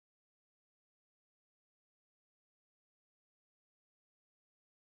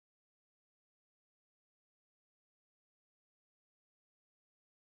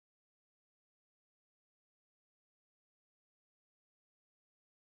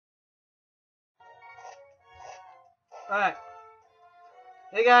Alright.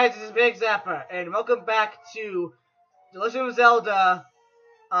 Hey guys, this is Big Zapper, and welcome back to The Legend of Zelda,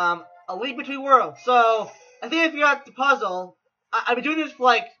 A Leap Between Worlds. So, I think I figured out the puzzle. I've been doing this for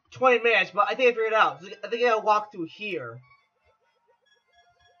like 20 minutes, but I think I figured it out. I think I gotta walk through here.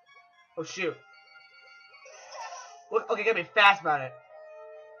 Oh shoot. Okay, gotta be fast about it.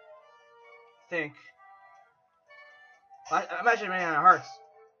 I think. I'm actually running out of hearts.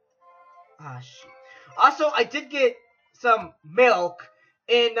 Ah, shoot. Also, I did get some milk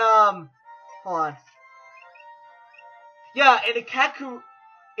in, hold on. Yeah, in a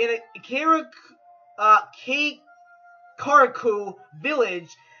Karaku village,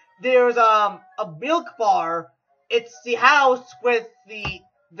 there's, a milk bar. It's the house with the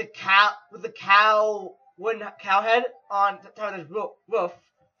wooden cow head on top of the roof.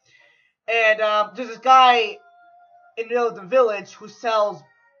 And, there's this guy in the middle of the village who sells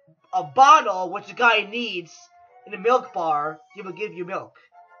a bottle which the guy needs in a milk bar. He will give you milk.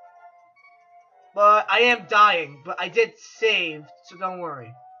 But I am dying, but I did save, so don't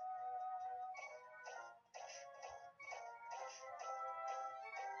worry.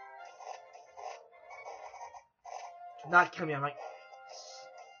 Do not kill me, I might.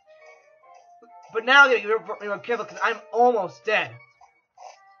 But now I gotta be real careful because I'm almost dead.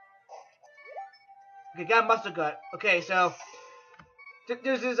 Okay, got monster gut. Okay, so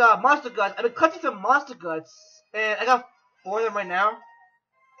there's this monster guts. I've been collecting some monster guts, and I got 4 of them right now.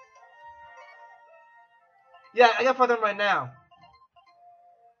 Yeah, I got 4 of them right now.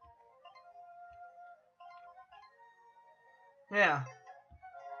 Yeah.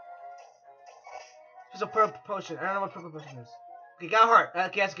 Just a purple potion. I don't know what purple potion is. Okay, got a heart.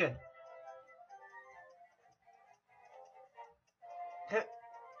 Okay, that's good. Can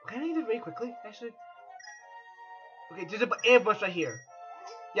I do it very quickly, actually? Okay, there's an ambush right here.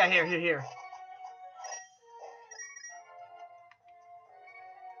 Yeah, here.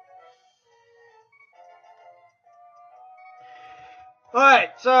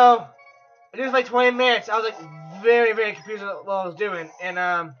 Alright, so it was like 20 minutes. I was like very, very confused with what I was doing.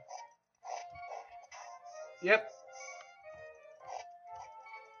 And yep.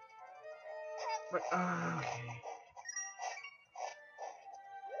 Okay.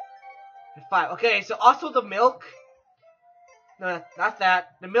 5. Okay, so also the milk. No, not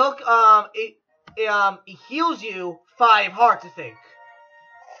that. The milk, it heals you 5 hearts, I think.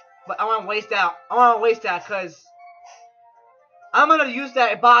 But I want to waste that. Because I'm gonna use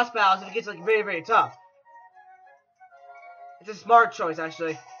that in boss battles if it gets like very, very tough. It's a smart choice,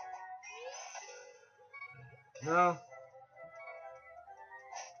 actually. No.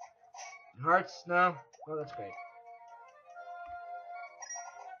 Hearts? No. Oh, that's great.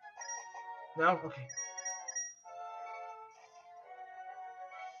 No? Okay.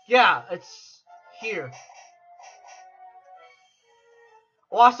 Yeah, it's here.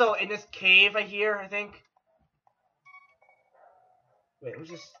 Also, in this cave right here, I think. Wait, let's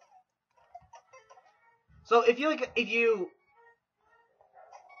just... So, if you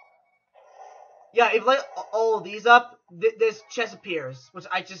yeah, if you light all of these up, this chest appears, which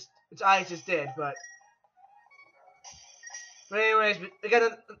I just did, but anyways, we got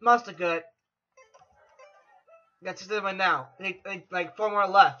a monster gut. We got 6 of them right now. Like 4 more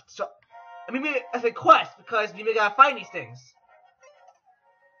left. So, I mean, maybe as a quest, because we gotta find these things.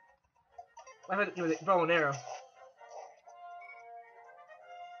 I have to do with bow and arrow.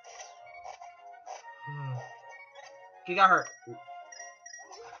 He got hurt.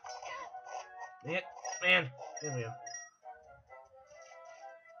 Man. There we go.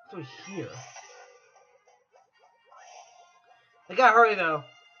 What's over here? I gotta hurry though.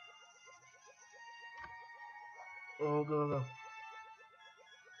 Oh, go.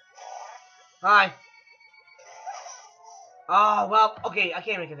 Hi. Oh, well, okay, I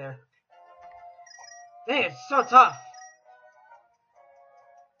can't make it there. Dang, it's so tough.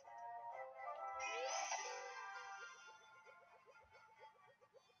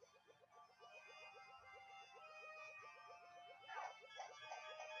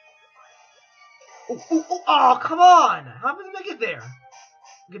 Oh, come on! How did I make it there?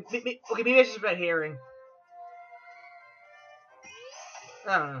 Okay, maybe it's just a red herring.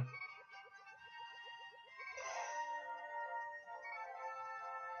 I don't know.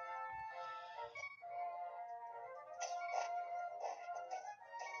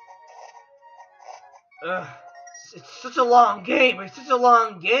 Ugh. It's such a long game. I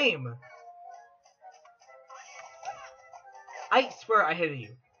swear I hit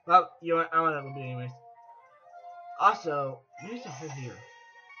you. Well, you know what? I don't know what I'm doing anyways. Also, maybe it's over here.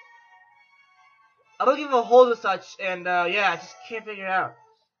 I'm looking for holes and such, and yeah, I just can't figure it out.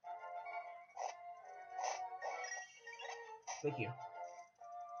 Thank you.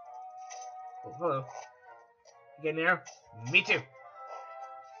 Oh, hello. You getting there? Me too.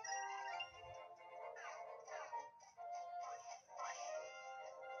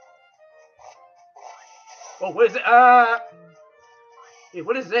 Oh, what is it? Hey,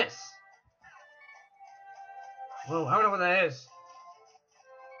 what is this? Whoa, I don't know what that is.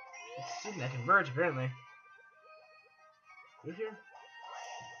 It's something that converge, apparently. You here?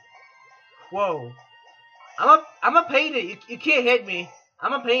 Whoa. I'm a painting. You can't hit me.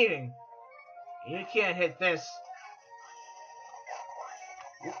 I'm a painting. You can't hit this.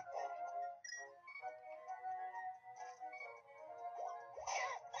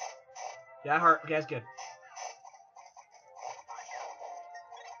 Yeah, that hurt. Okay, that's good.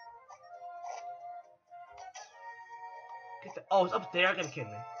 Get the, oh, it's up there. I gotta kidding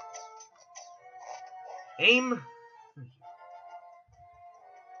me. Aim.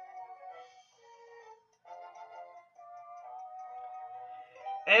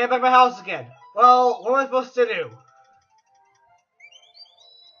 And back to my house again. Well, what am I supposed to do?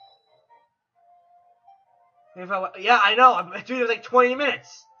 Yeah, I know. I'm doing it like 20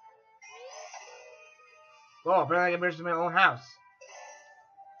 minutes. Oh, apparently I can manage to my own house.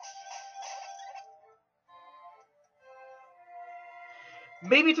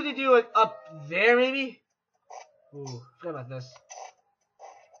 Maybe it's what they do like up there, maybe? Ooh, forgot about this.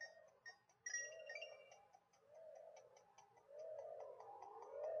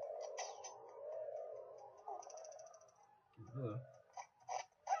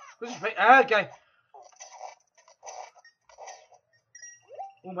 Who's your okay.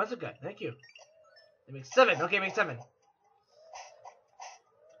 Oh, that's a good. Thank you. It makes 7. Okay, it makes 7.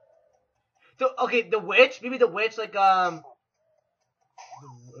 So, okay, the witch. Maybe the witch, like, okay.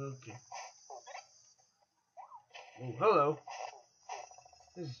 Oh, hello.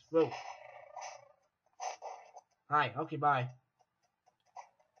 This is, whoa. Hi, okay, bye.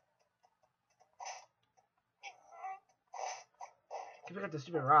 Can pick up the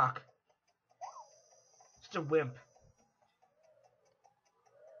stupid rock. Such a wimp.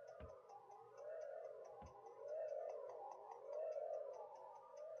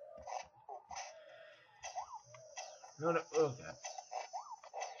 No, no, oh god.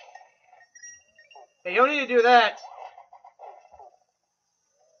 Hey, you don't need to do that.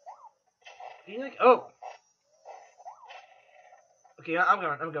 You like, oh. Okay, I'm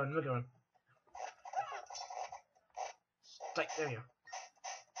going. Like, there you go.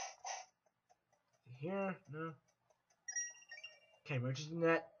 Here, no. Okay, we're just in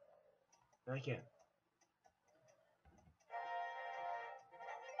that. No, I can't.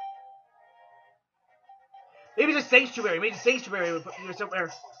 Maybe the sanctuary. Maybe the sanctuary would put you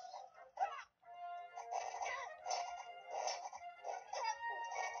somewhere.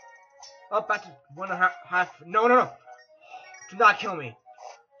 Up back to 1.5. No, no, no. Do not kill me.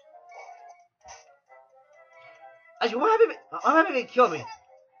 Actually, I'm having it kill me.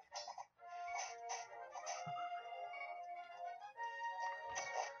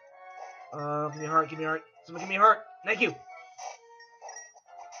 Give me a heart, give me a heart. Someone give me a heart. Thank you.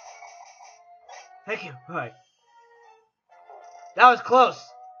 Thank you. Alright. That was close.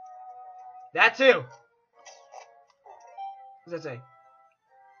 That too. What does that say?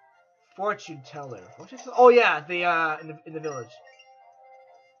 Fortune teller. Fortune teller? Oh yeah, the in the village.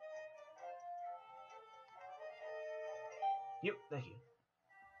 You, thank you.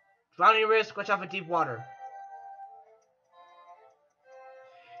 Drowning risk, watch out for deep water.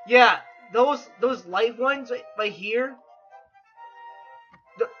 Yeah, those light ones right here.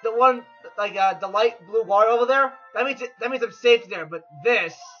 The one like the light blue water over there. That means I'm safe there. But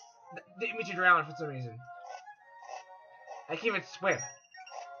this it means you drown for some reason. I can't even swim.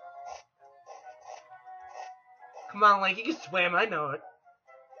 Come on, Link, you can swim. I know it.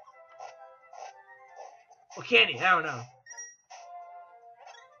 Well, can he? I don't know.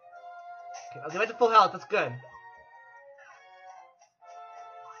 Okay, I'll get back to full health. That's good.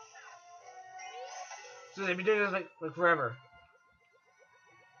 So they've been doing this like forever.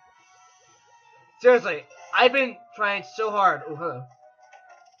 Seriously, I've been trying so hard. Oh, hello.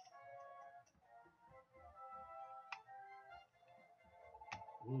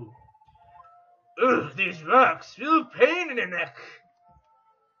 Ooh. Ugh, these rocks feel pain in the neck.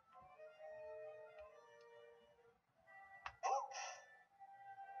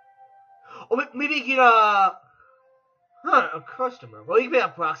 Oh, maybe you can, a customer. Well, you can be a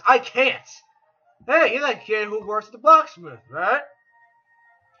box. I can't. Hey, you're that kid who works at the blacksmith, right?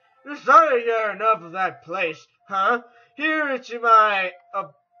 You're sorry you're enough of that place, huh? Here it's my,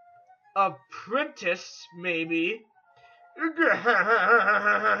 apprentice, maybe.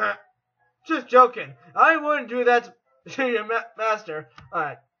 Just joking. I wouldn't do that Your master.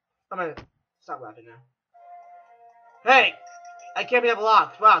 Alright. I'm gonna stop laughing now. Hey! I can't pick up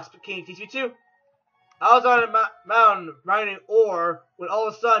rocks, but can you teach me to? I was on a mountain mining ore when all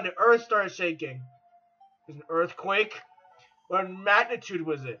of a sudden the earth started shaking. It was an earthquake? What magnitude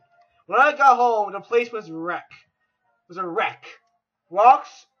was it? When I got home, the place was a wreck.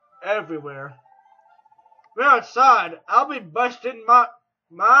 Rocks everywhere. When outside, I'll be busting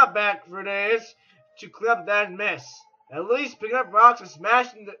my back for days to clean up that mess. At least picking up rocks and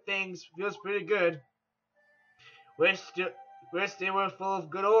smashing things feels pretty good. Wish they were full of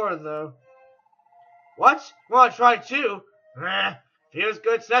good ore, though. What? You want to try too? Feels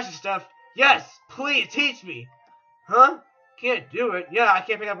good smashing stuff. Yes, please teach me. Huh? Can't do it. Yeah, I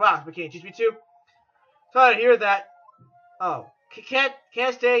can't pick up rocks, but can you teach me too? Sorry to hear that. Oh, can't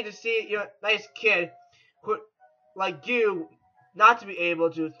stay to see your nice kid who, like you, not to be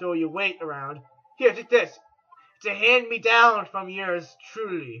able to throw your weight around. Here, take this. It's a hand-me-down from yours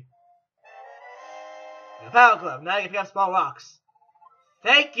truly. A power glove. Now you can pick up small rocks.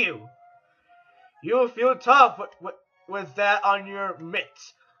 Thank you. You'll feel tough with that on your mitt.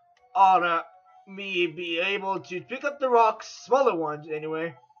 Oughta me be able to pick up the rocks, smaller ones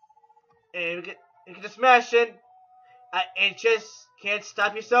anyway, and you can just smash it. And just can't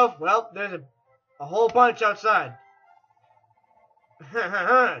stop yourself. Well, there's a whole bunch outside.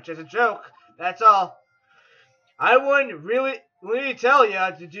 Just a joke. That's all. I wouldn't really tell you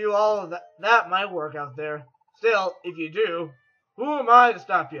to do all of that my work out there. Still, if you do, who am I to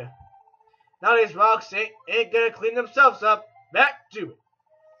stop you? Now these rocks ain't gonna clean themselves up. Back to it.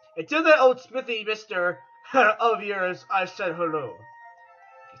 Until that old smithy mister of yours, I said hello.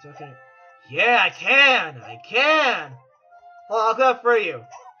 Okay. Yeah, I can. Well, I'll clap for you.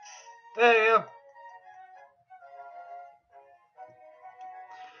 There you go.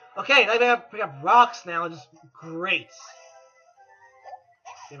 Okay, now I gotta pick up rocks now. Just great.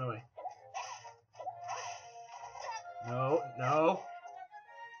 Get away. No.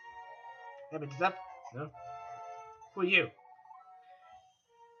 Does that? No. Who are you?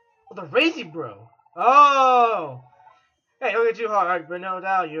 Oh, the racing bro. Oh. Hey, don't get too hard, but no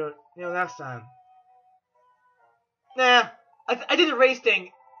doubt you'll next time. Nah, I did the race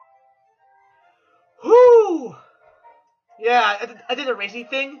thing. Whoo! Yeah, I did the racing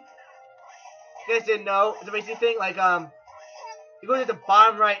thing. You guys didn't know it's a racing thing. Like you go to the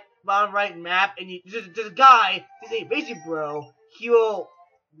bottom right map, and there's a guy. He's a racing bro. He will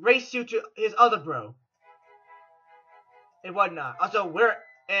race you to his other bro, and whatnot. Also, where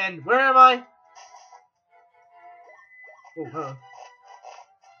am I? Oh, huh.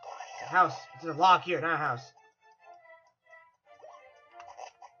 A house. It's a log here, not a house.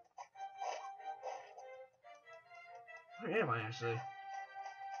 Where am I actually?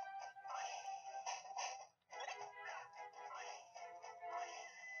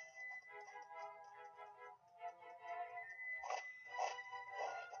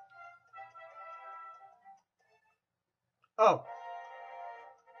 Oh.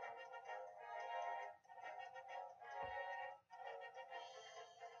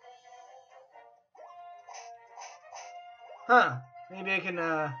 Huh. Maybe I can,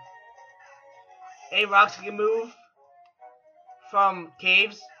 rocks can move from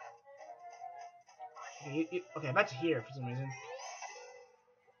caves. Okay, back to here for some reason.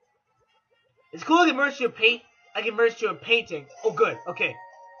 It's cool I can merge to a painting. Oh, good. Okay.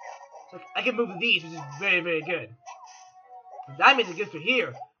 So I can move these, which is very, very good. That means it's good for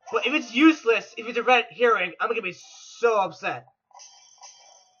here. But if it's useless, if it's a red herring, I'm gonna be so upset.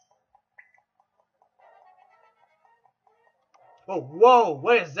 Oh, whoa,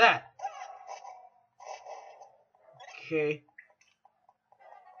 what is that? Okay.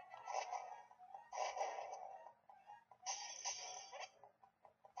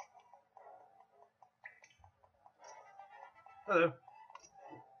 Hello.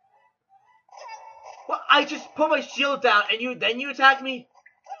 Well, I just put my shield down and then you attack me?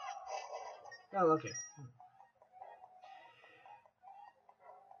 Oh, okay.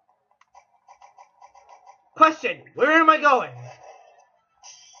 Question, where am I going?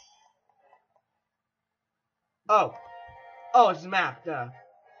 Oh. Oh, it's a map, duh.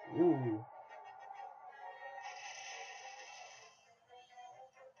 Ooh.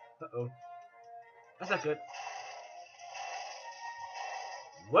 Uh-oh. That's not good.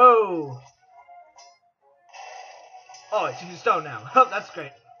 Whoa! Oh, it's in stone now. Oh, that's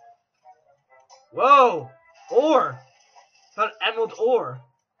great. Whoa! Ore! Found emerald ore.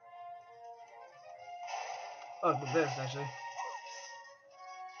 Oh, with this, actually.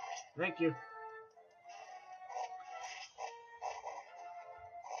 Thank you.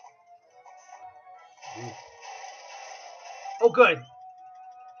 Ooh. Oh, good.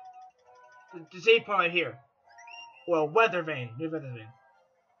 The save point right here. Well, weather vane. New weather vane.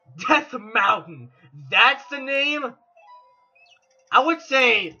 Death Mountain. That's the name? I would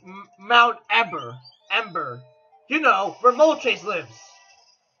say Mount Ember. Ember. You know, where Moltres lives.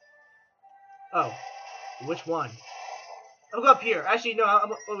 Oh. Which one? I'll go up here. Actually, no,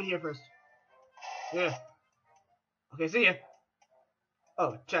 I'm over here first. Yeah. Okay, see ya.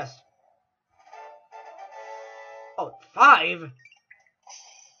 Oh, chest. Oh, 5?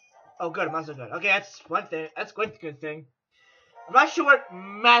 Oh, good. I'm also good. Okay, that's one thing. That's one good thing. I'm not sure what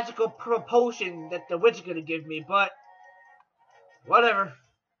magical propulsion that the witch is gonna give me, but whatever.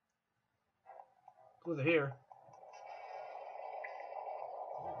 Over here.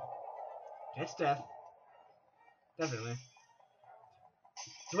 That's death. Definitely.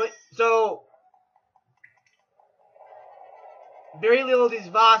 So very little of these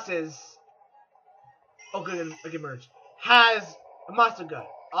bosses. Oh, good. I can merge. Has a monster gun.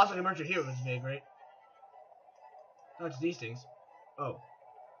 Also, I can merge it here, which is big, right? Not just these things. Oh.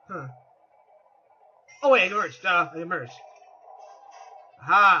 Huh. Oh, wait, I can merge. Duh, I can merge.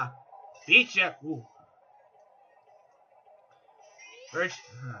 Aha! Beat ya! Ooh. Merge.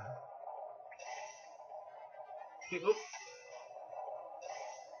 Okay, oop.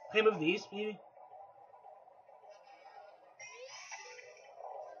 Can I move these, maybe?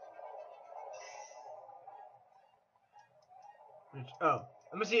 Merge. Oh.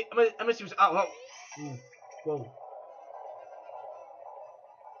 I'm gonna see. I'm gonna see what's. Oh, oh. Ooh. Whoa.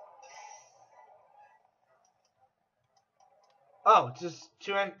 Oh, it's just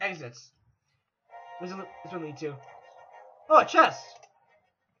 2 exits. This one lead to. Oh, a chest!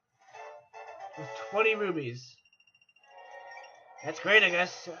 With 20 rubies. That's great, I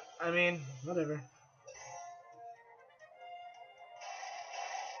guess. I mean, whatever.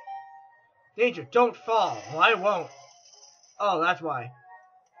 Danger, don't fall. Well, I won't. Oh, that's why.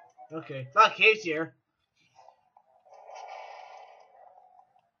 Okay. A lot of caves here.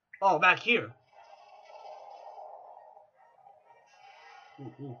 Oh, back here.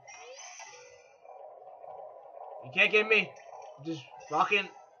 Ooh, ooh. You can't get me. I'm just walking.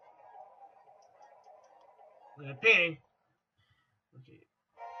 Like a painting. Okay.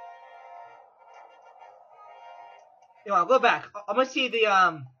 You know, I'll go back. I'm gonna see the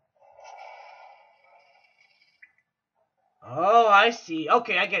Oh, I see.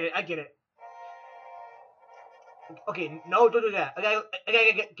 Okay, I get it. I get it. Okay, no, don't do that. I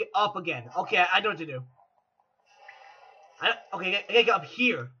gotta get up again. Okay, I know what to do. Okay, I gotta get up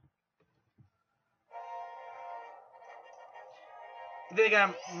here. And then I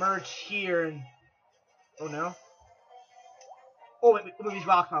gotta merge here and... Oh, no? Oh, wait, move these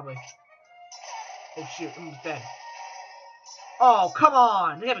rocks, probably. Oh, shoot, I'm almost dead. Oh, come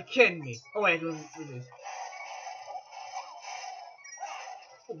on! They gotta be kidding me. Oh, wait, I can move this.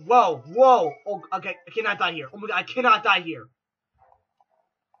 Whoa, whoa! Oh, okay, I cannot die here. Oh my god, I cannot die here.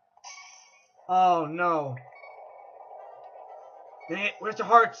 Oh, no. Dang it, where's the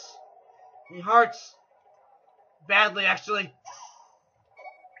hearts? Any hearts? Badly, actually.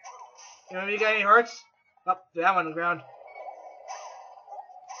 You got any hearts? Oh, that one on the ground.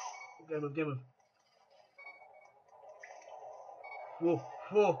 Good move, good move. Whoa,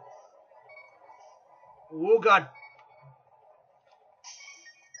 whoa. Oh, god.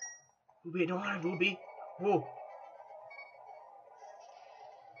 Ruby, I don't want a ruby. Whoa.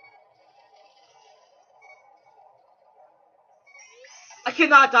 I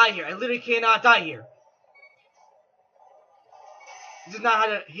cannot die here. I literally cannot die here. This is not how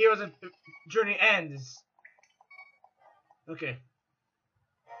the hero's journey ends. Okay.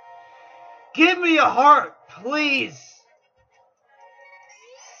 Give me a heart, please.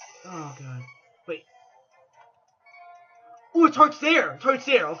 Oh god. Wait. Oh, it's hearts there. It's hearts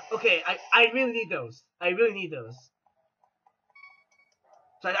there. Okay, I really need those. I really need those.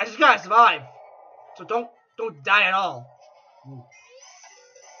 So I just gotta survive. So don't die at all. Ooh.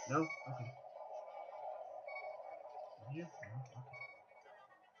 No? Okay. Here? No?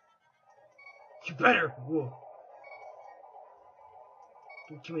 Okay. You better! Whoa.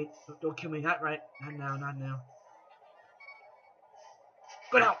 Don't kill me. Don't kill me. Not right. Not now. Not now.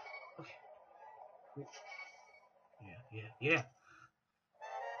 Go now! Okay. Ooh. Yeah.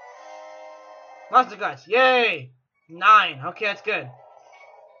 Monster guts. Yay! 9. Okay, that's good.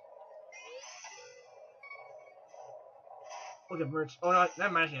 Okay, merch. Oh no,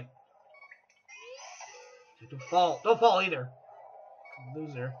 never mind. I can't. Don't fall. Don't fall either.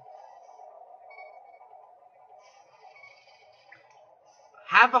 Loser.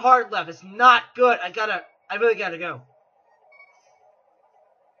 Half a heart left. It's not good. I really gotta go.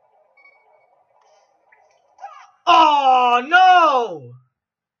 Oh no! No!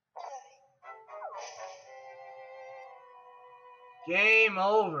 Game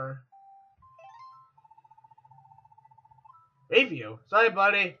over. Review. Sorry,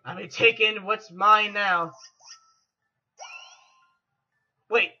 buddy. I've been taking what's mine now.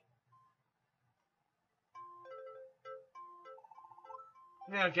 Wait.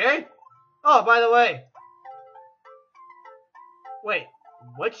 You okay? Oh, by the way. Wait.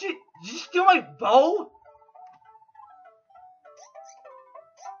 Did you steal my bow?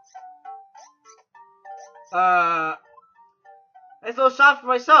 Nice little shot for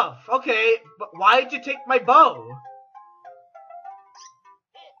myself. Okay, but why did you take my bow?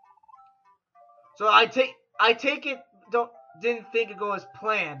 So I take it. Didn't think it go as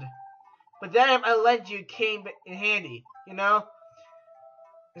planned, but then I lent you came in handy. You know,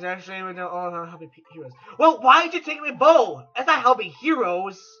 it's actually we know all about helping heroes. Well, why did you take my bow? That's not helping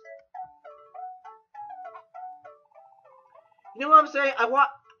heroes. You know what I'm saying?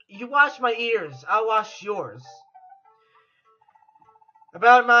 You wash my ears. I'll wash yours.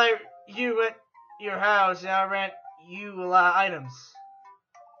 About you rent your house and I rent you a lot of items.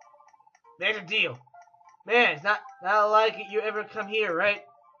 There's a deal. Man, it's not like it you ever come here, right?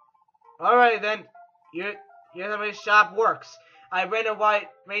 Alright then. Here's how my shop works. I rent a wide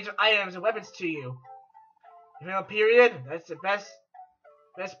range of items and weapons to you. You know, period. That's the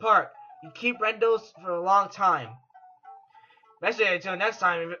best part. You keep rentals for a long time. Especially until next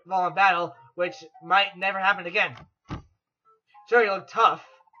time we fall in battle, which might never happen again. Sure, you look tough.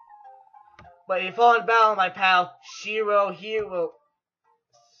 But if you fall in battle, my pal, Shiro here will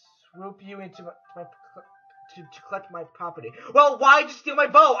swoop you into to collect my property. Well, why'd you steal my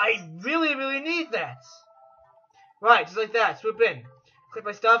bow? I really need that. Right, just like that. Swoop in. Collect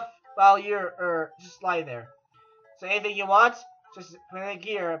my stuff while you're, just lie there. So anything you want, just put in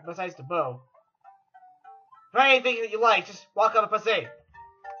gear besides the bow. If anything that you like, just walk up and press A.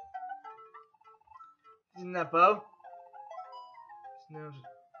 Isn't that bow?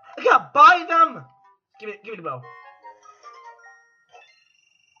 I gotta buy them! Give me the bow.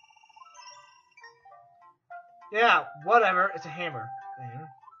 Yeah, whatever. It's a hammer.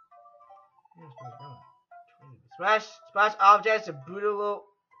 Smash objects and brutal.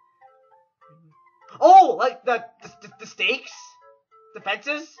 Oh, like the stakes, the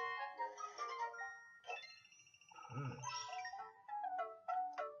fences.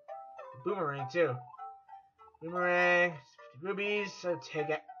 Boomerang too. Boomerang, rubies. So take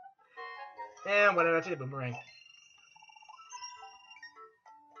it. And whatever. I'll take the boomerang.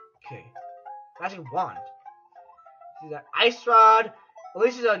 Okay. Magic wand. This is an ice rod. Well,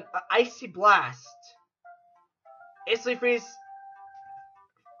 this is an icy blast. Instantly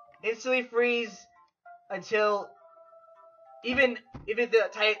freeze until even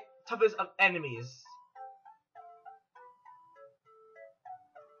the toughest of enemies.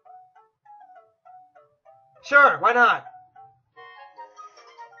 Sure, why not?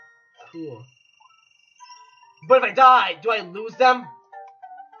 Cool. But if I die, do I lose them?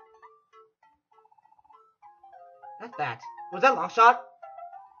 Not that. Was that a long shot?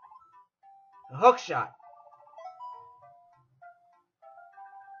 A hook shot.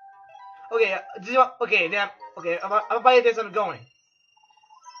 Okay, okay, I'm gonna buy this, I'm going.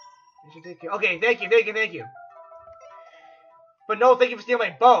 You should take care. Okay, thank you. But no, thank you for stealing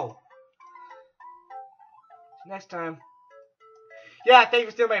my bow. Next time. Yeah, thank you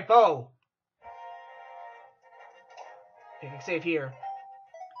for stealing my bow. Okay, I can save here.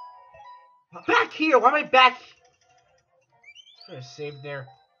 Back here? Why am I back? I'm gonna save there.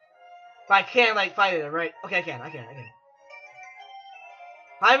 But I can't, like, fight it, right? Okay, I can.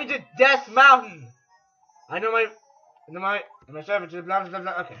 I'm into Death Mountain! I know my servant, blah, blah,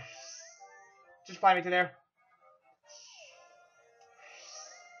 blah, okay. Just fly me to there.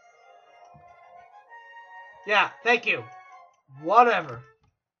 Yeah, thank you. Whatever.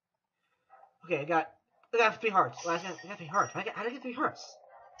 Okay, I got 3 hearts. Well, I got 3 hearts. How did I get 3 hearts?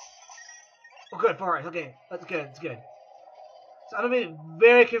 Oh, good, 4 hearts. Okay, that's good. So I'm gonna be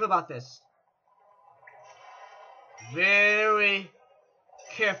very careful about this. Very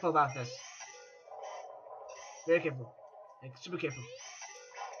careful about this. Very careful. Like, super careful.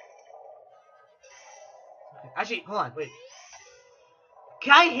 Okay. Actually, hold on, wait.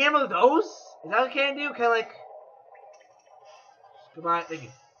 Can I hammer those? Is that what I can do? Can I, like... Goodbye, thank you.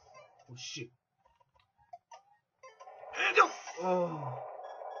 Oh, shoot. Oh.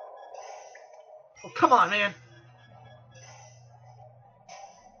 Oh, come on, man.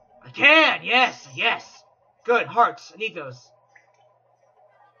 I can! Yes! Good, hearts. I need those.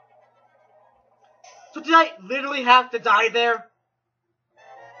 So did I literally have to die there?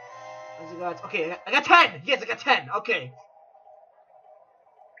 Okay, I got 10! Yes, I got 10. Okay.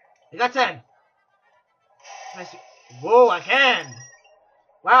 I got 10. Can I see? Whoa, I can.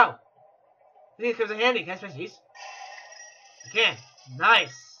 Wow. I think it comes in handy. Can I smash these? I can.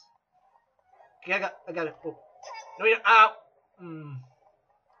 Nice. Okay, I got it. Oh. No, you don't. Ow.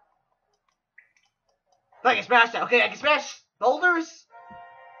 I can smash that. Okay, I can smash boulders.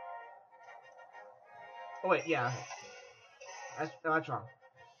 Oh wait, yeah. That's wrong.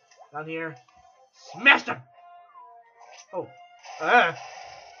 Down here. Smash them! Oh. Oh.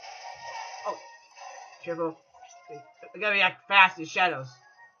 Careful. I gotta react fast in shadows.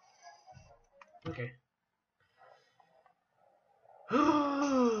 Okay.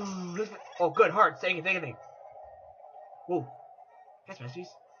 Oh, good. Hearts. Thank you. Whoa. Can I smash these?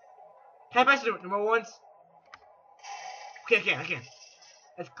 Can I smash the number ones? Okay, I can.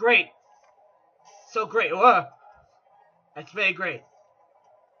 That's great. So great. Whoa. That's very great.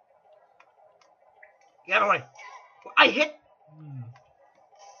 Get out of the way. I hit.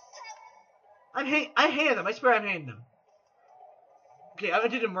 I hated them. I swear I'm hating them. Okay, I'm gonna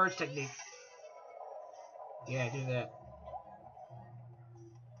do the merge technique. Yeah, do that.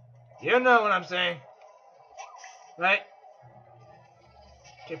 You know what I'm saying. Right?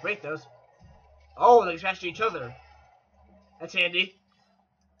 Can't break those. Oh, they smashed each other. That's handy.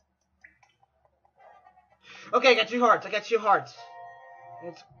 Okay, I got 2 hearts.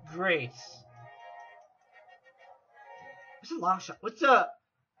 That's great. What's a long shot?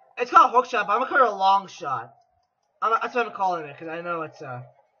 It's called a hook shot, but I'm gonna call it a long shot. That's what I'm calling it, because I know it's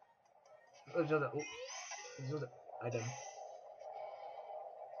Zelda item.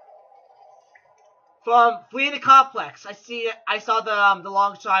 From Fleeing the Complex. I saw the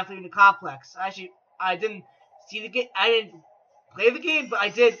long shot Fleeing the Complex. Actually, I didn't see the game. I didn't play the game, but I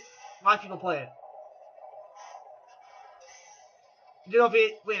did watch people play it. You know,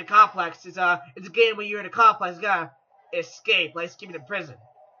 Fleeing the Complex it's a game where you're in a complex, you gotta escape, like escaping in prison.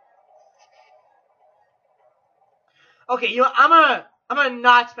 Okay, you know, I'm gonna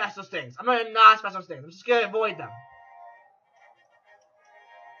not smash those things. I'm just gonna avoid them.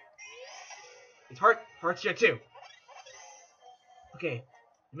 It's hurts here too. Okay,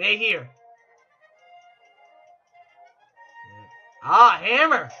 made here. Ah,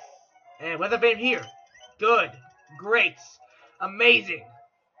 hammer! And weather vane here. Good. Great. Amazing.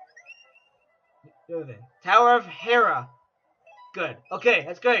 Tower of Hera. Good. Okay,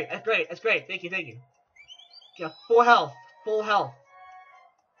 that's great. Thank you. Got full health.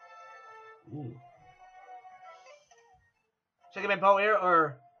 Ooh. Should I get my bow here,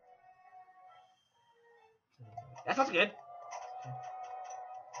 or... That sounds good.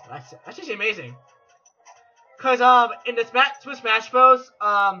 That's actually amazing. Cause in the Super Smash Bros,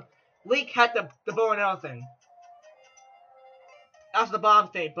 Link had the bow and arrow thing. That was the bomb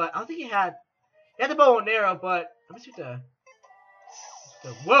thing, but I don't think he had the bow and arrow, but let me see the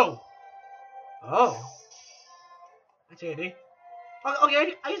whoa. Oh. That's handy. Oh,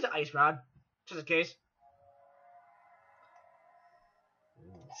 okay, I use the ice rod. Just in case.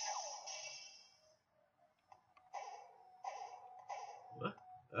 What?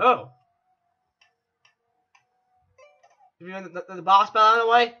 Oh. If you want the boss battle out of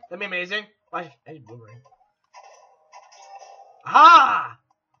the way, that'd be amazing. Why? I need boomerang. Aha!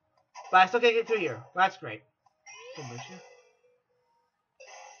 But I still can't get through here. Well, that's great.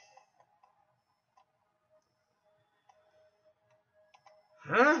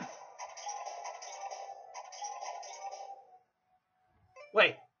 Huh?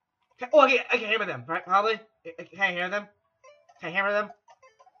 Wait. Oh, I can hammer them, right? Probably. Can I hammer them? Can I hammer them?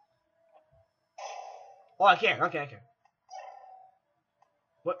 Oh, I can. Okay, I can.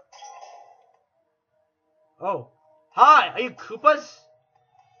 What? Oh. Hi! Are you Koopas?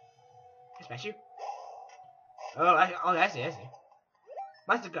 Can I smash you? Oh, I see.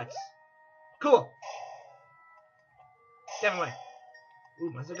 Monster Guts. Cool. Get away.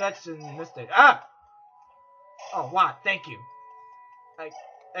 Ooh, Monster Guts and this thing. Ah! Oh, wow. Thank you. I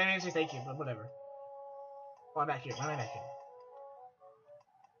didn't say thank you, but whatever. Oh, I'm back here. Why am I back here?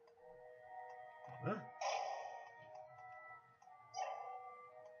 Huh?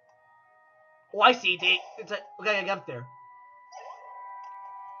 Oh, I see. It's like, we gotta get up there.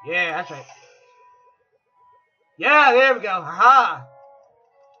 Yeah, that's right. Yeah, there we go. Haha.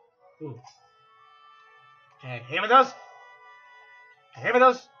 Ooh. Can I hammer those? Can I hammer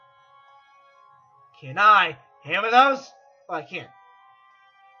those? Can I hammer those? Oh, I can't.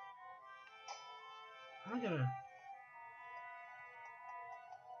 How am I gonna...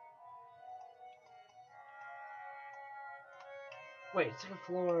 Wait, second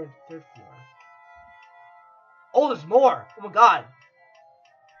floor, third floor. Oh, there's more! Oh my god!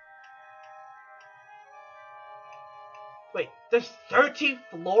 Wait, there's 13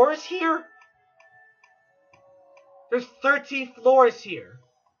 floors here? There's 13 floors here.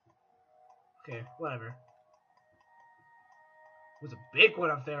 Okay, whatever. There's a big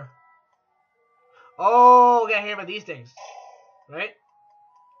one up there. Oh, gotta hear about these things. Right?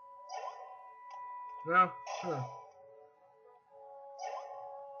 No? Huh.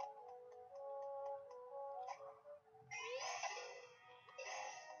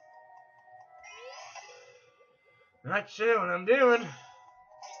 Not sure what I'm doing.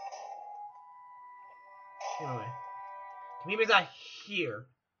 Anyway. Maybe it's not here.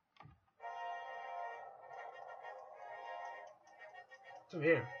 It's over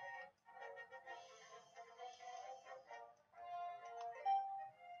here.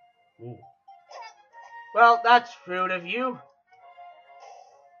 Ooh. Well, that's rude of you.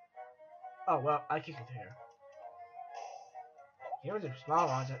 Oh, well, I kicked it here. Here was a small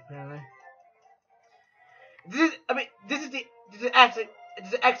ones, apparently. This is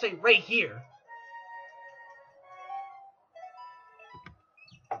actually right here.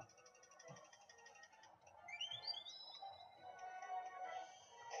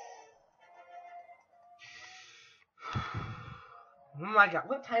 Oh my god,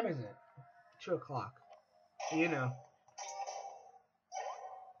 what time is it? 2 o'clock. You know.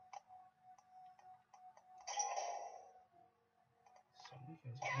 So you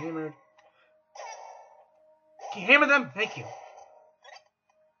guys are hammered. Can you hammer them? Thank you.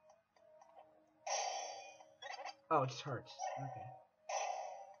 Oh, it just hurts. Okay.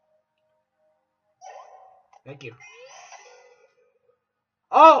 Thank you.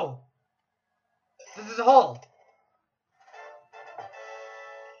 Oh! This is a hole.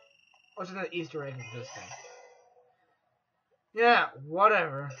 Oh, it's another Easter egg of this thing. Yeah,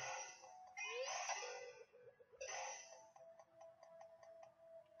 whatever.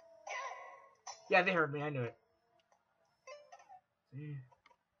 Yeah, they heard me. I knew it.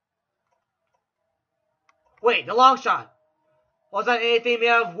 Wait, the long shot. Was that anything made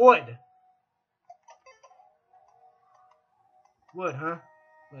out of wood? Wood, huh?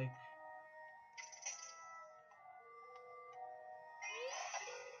 Like.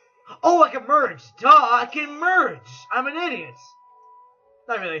 Oh, I can merge! Duh, I can merge! I'm an idiot!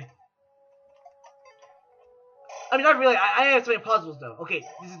 Not really. I mean, not really. I have so many puzzles, though. Okay,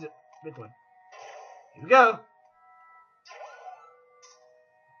 this is the big one. Here we go.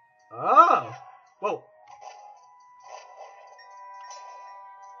 Oh! Whoa.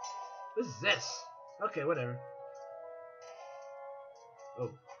 What is this? Okay, whatever.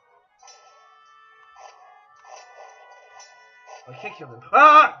 Oh. I can't kill them.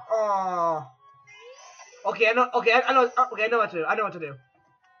 Ah! Oh. Okay, I know. Okay, I know. Okay, I know what to do. I know what to do.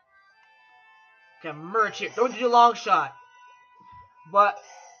 Okay, merge here. Don't do long shot. But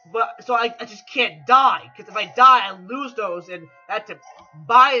so I just can't die, because if I die, I lose those, and I have to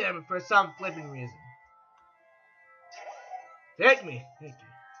buy them for some flipping reason. Thank me. Thank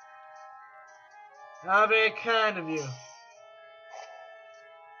you. How very kind of you.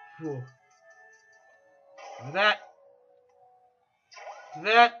 Whew. Do that. Do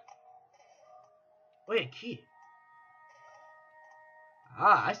that. Wait, a key.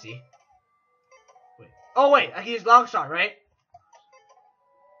 Ah, I see. Wait. Oh, wait. I can use long shot, right?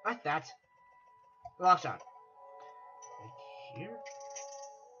 Not that. Long shot. Like here?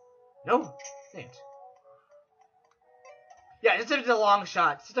 No. Dang it. Yeah, just did the long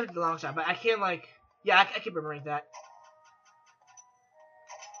shot. Just did the long shot, but I can't, like. Yeah, I can't remember that.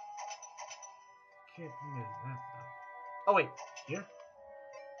 Can't remember that, though. Oh, wait. Here?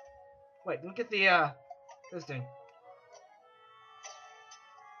 Wait, look at the, this thing.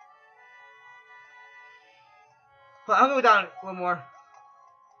 Well, I'll go down one more.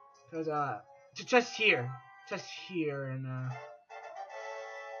 Because, just here. Just here, and,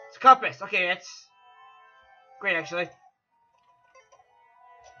 it's a compass. Okay, it's great, actually.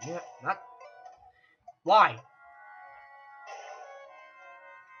 Yeah, not. Why?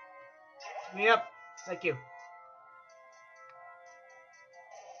 Pick me up. Thank you.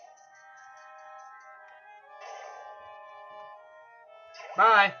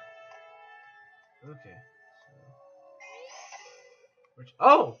 Bye. Okay.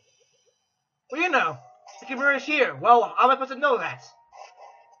 Oh! Well, you know. I can merge here. Well, how am I supposed to know that?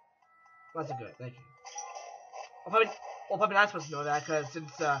 Well, that's good. Thank you. Well, probably not supposed to know that, because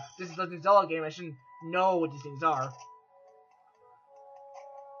since this is a Zelda game, I shouldn't know what these things are.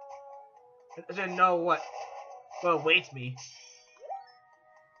 I shouldn't know what awaits me.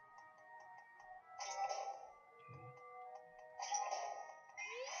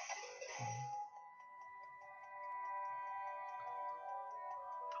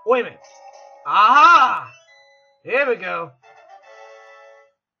 Wait a minute. Aha! Here we go.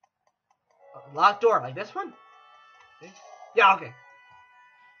 Locked door, like this one? Yeah, okay.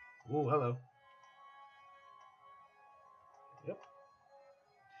 Ooh, hello. Yep.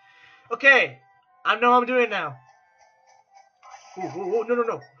 Okay, I know what I'm doing now. Ooh, ooh, ooh, no, no,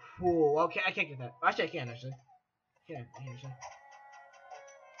 no. Ooh, okay, I can't get that. Actually, I can, actually. I can actually.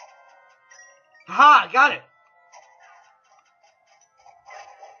 Haha, I got it.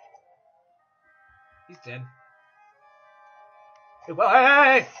 He's dead. Hey, whoa, hey,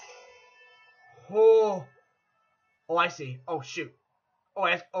 hey, hey. Oh. Oh, I see. Oh, shoot. Oh,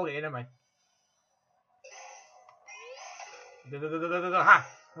 okay, never mind. Ha!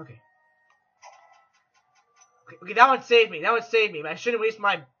 Okay. Okay, that one saved me. That one saved me. But I shouldn't waste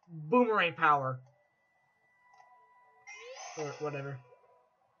my boomerang power. Or whatever.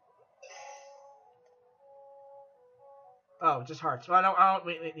 Oh, just hearts. Well, I don't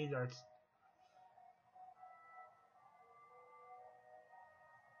need hearts.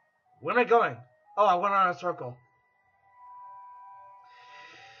 Where am I going? Oh, I went around a circle.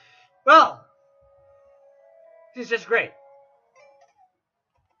 Well, this is just great.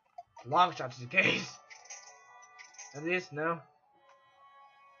 Long shots is the case. At least, no.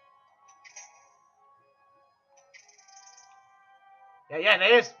 Yeah, they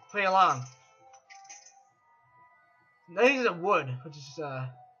just play along. I think it's a wood, which is, yeah.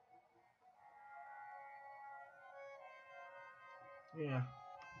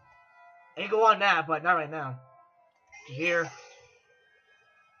 I can go on that, but not right now. Here.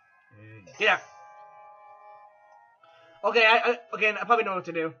 Get out. Okay, again, I probably know what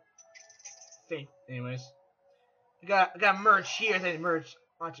to do. Think, anyways. I got merge here, then merge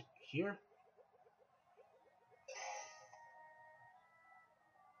onto here.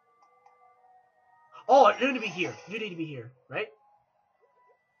 Oh, I need to be here. You need to be here, right?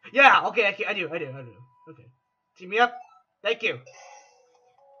 Yeah, okay, I do. Okay. Team me up. Thank you.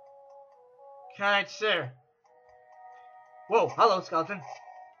 Kind sir. Whoa, hello, skeleton.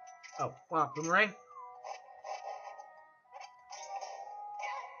 Oh, wow, boomerang.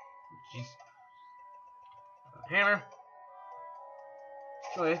 Jeez. Hammer.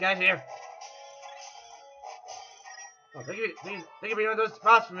 Show these guys here. Oh, thank you for one of those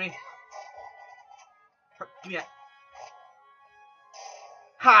spots for me. Give me that.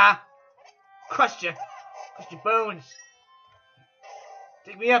 Ha! Crushed you. Crushed your bones.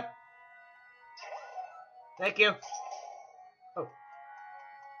 Take me up. Thank you. Oh.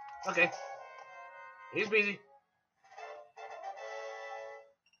 Okay. Easy peasy.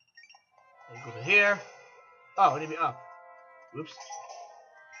 Go to here. Oh, I need to be up. Oops.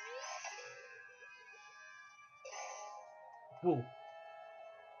 Whoa.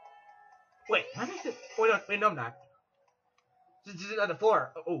 Wait, how did this? Oh, no, I'm not. This is on the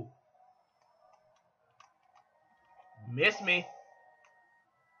floor. Oh. Miss me.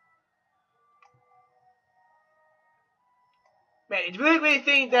 Man, it's really great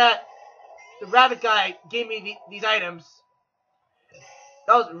thing that the rabbit guy gave me these items.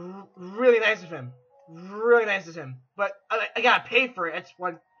 That was really nice of him. Really nice of him. But I gotta pay for it. That's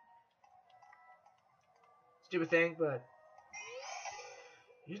one stupid thing, but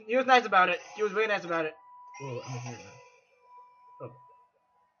he was nice about it. He was really nice about it. Whoa, I'm in here now. Oh.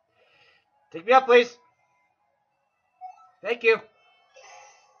 Take me up, please. Thank you.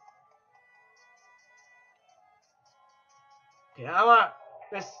 Okay, I want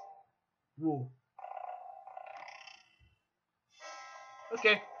this. Whoa.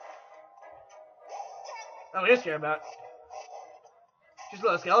 Okay. I'm just scared about. Just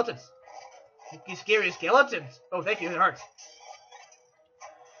little skeletons. Spooky, scary skeletons. Oh, thank you, the hearts.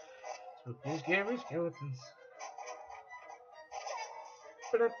 Spooky, scary skeletons.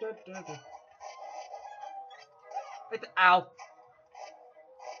 Ow.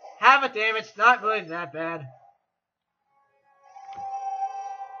 Have it, damn, it's not really that bad.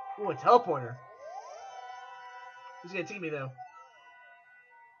 Ooh, a teleporter. Who's gonna take me, though?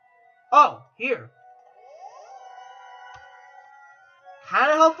 Oh, here.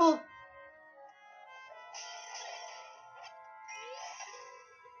 Kinda helpful?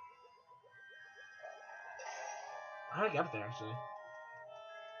 How did I get up there, actually?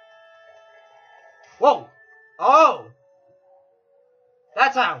 Whoa! Oh!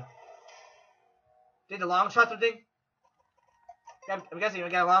 That's how! Did the long shot something? I'm guessing I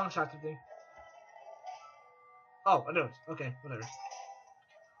got a long shot something. Oh, I don't. Okay, whatever.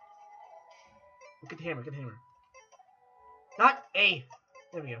 Get the hammer, get the hammer. Not A.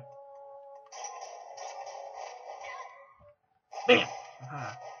 There we go. Bam!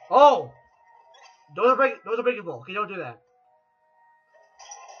 Aha. Oh! Those are breakable. Okay, don't do that.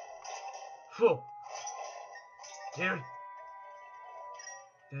 Phew. Dude.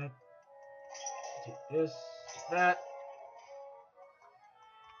 That. This. That.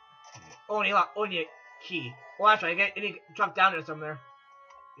 Only a key. Well, that's right. I need to drop down there somewhere.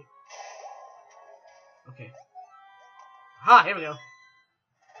 Okay. Ha! Here we go.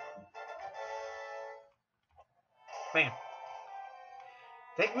 Bam.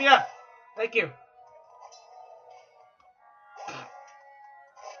 Take me up. Thank you.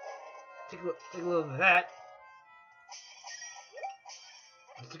 Take a little bit of that.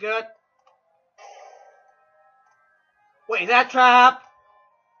 That's good. Wait, is that a trap?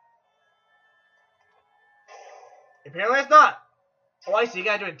 Apparently it's not. Oh, I see. You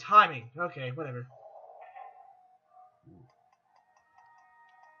gotta do it in timing. Okay, whatever.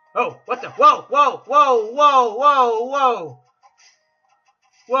 Oh, what the? Whoa, whoa, whoa, whoa, whoa, whoa.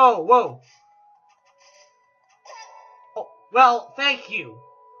 Whoa, whoa. Oh, well, thank you.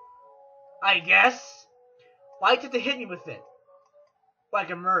 I guess. Why did they hit me with it? Well, I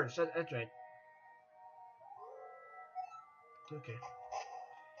can merge. That's right. Okay.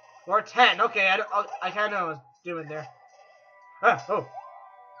 Or 10. Okay, I kind of know what I was doing there. Ah, oh.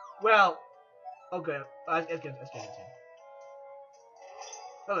 Well. Okay. That's good. That's good.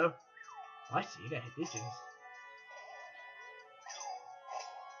 Hello. Oh, I see. You gotta hit these things.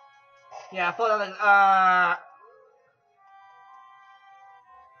 Yeah, I thought I was like,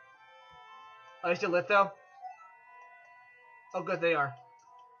 Are they still lit though? Oh, good, they are.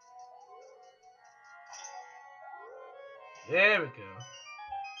 There we go.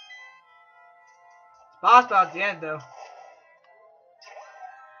 It's boss battle at the end though.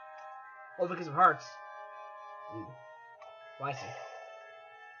 Oh, look at some hearts. Ooh. Oh, I see.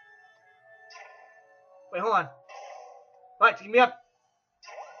 Wait, hold on. Right, take me up.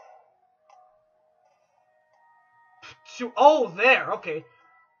 Shoot. Oh, there. Okay.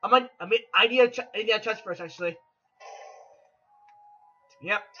 I need a chest first, actually.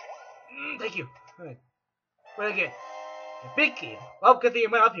 Yep. Thank you. Alright. What did I get? A big key. Well, good thing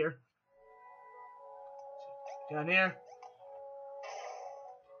I went up here. Down here.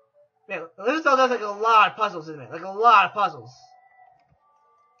 Man, this does like a lot of puzzles, isn't it? Like a lot of puzzles.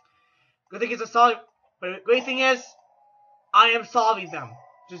 Good thing it's a solid. But the great thing is, I am solving them.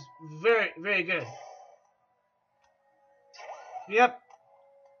 Just very, very good. Yep.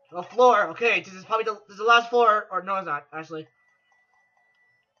 A floor. Okay, this is probably the last floor. Or no, it's not, actually.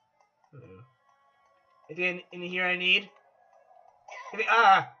 Anything in here I need?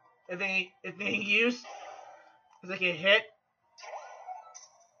 Anything use? Because I can hit?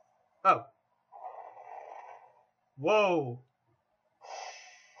 Oh. Whoa.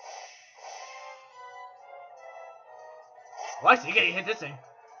 Oh, I see. You gotta hit this thing.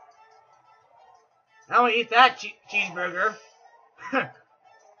 I want to eat that cheeseburger.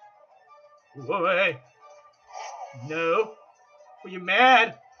 Whoa, hey. No. Well, you're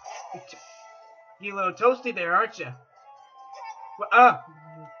mad. You're a little toasty there, aren't you? Well,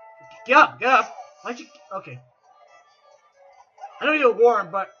 get up, get up. Why'd you? Okay. I know you're warm,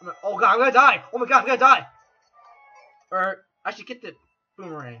 but oh god, I'm gonna die. Oh my god, I'm gonna die. Or I should get the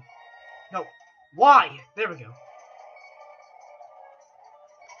boomerang. No. Why? There we go.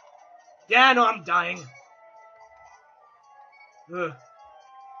 Yeah, no, I'm dying. Ugh.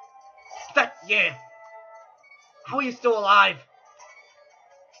 That, yeah. How are you still alive?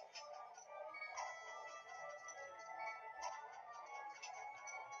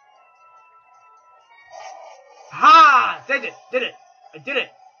 Ha! Did it! Did it! I did it!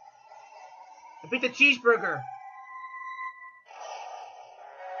 I beat the cheeseburger!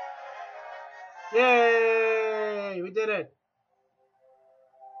 Yay! We did it!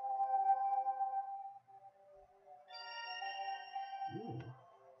 Ooh.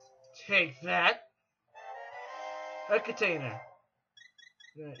 Take that. A container.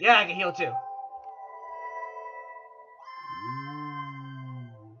 Yeah, I can heal too. Ooh.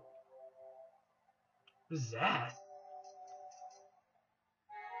 What's that?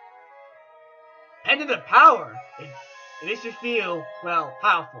 End of the power! It makes you feel, well,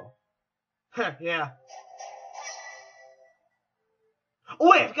 powerful. Yeah. Oh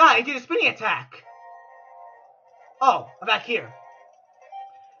wait, I forgot, I did a spinning attack! Oh, I'm back here.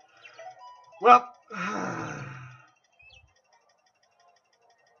 Well...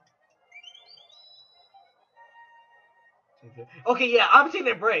 okay, yeah, I'm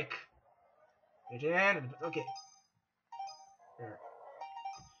taking a break. Okay.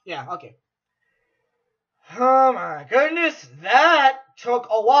 Yeah, okay. Oh my goodness, that took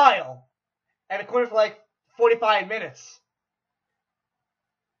a while. And recorded for like 45 minutes.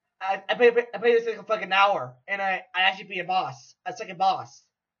 I played this thing for like an hour, and I actually beat a second boss.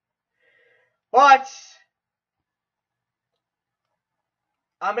 But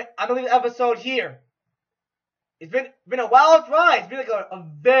I'm gonna leave the episode here. It's been a wild ride. It's been like a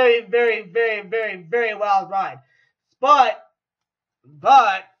very, very, very, very, very wild ride. But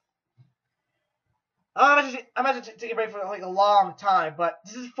I'm actually taking a break for like a long time. But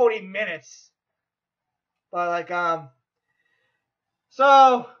this is 40 minutes. But like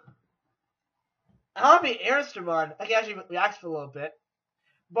so I want to be Aaron's one. I can actually react for a little bit.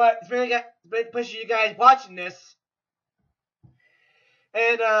 But it's been pushing you guys watching this.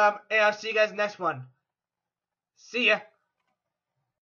 And I'll see you guys next one. See ya.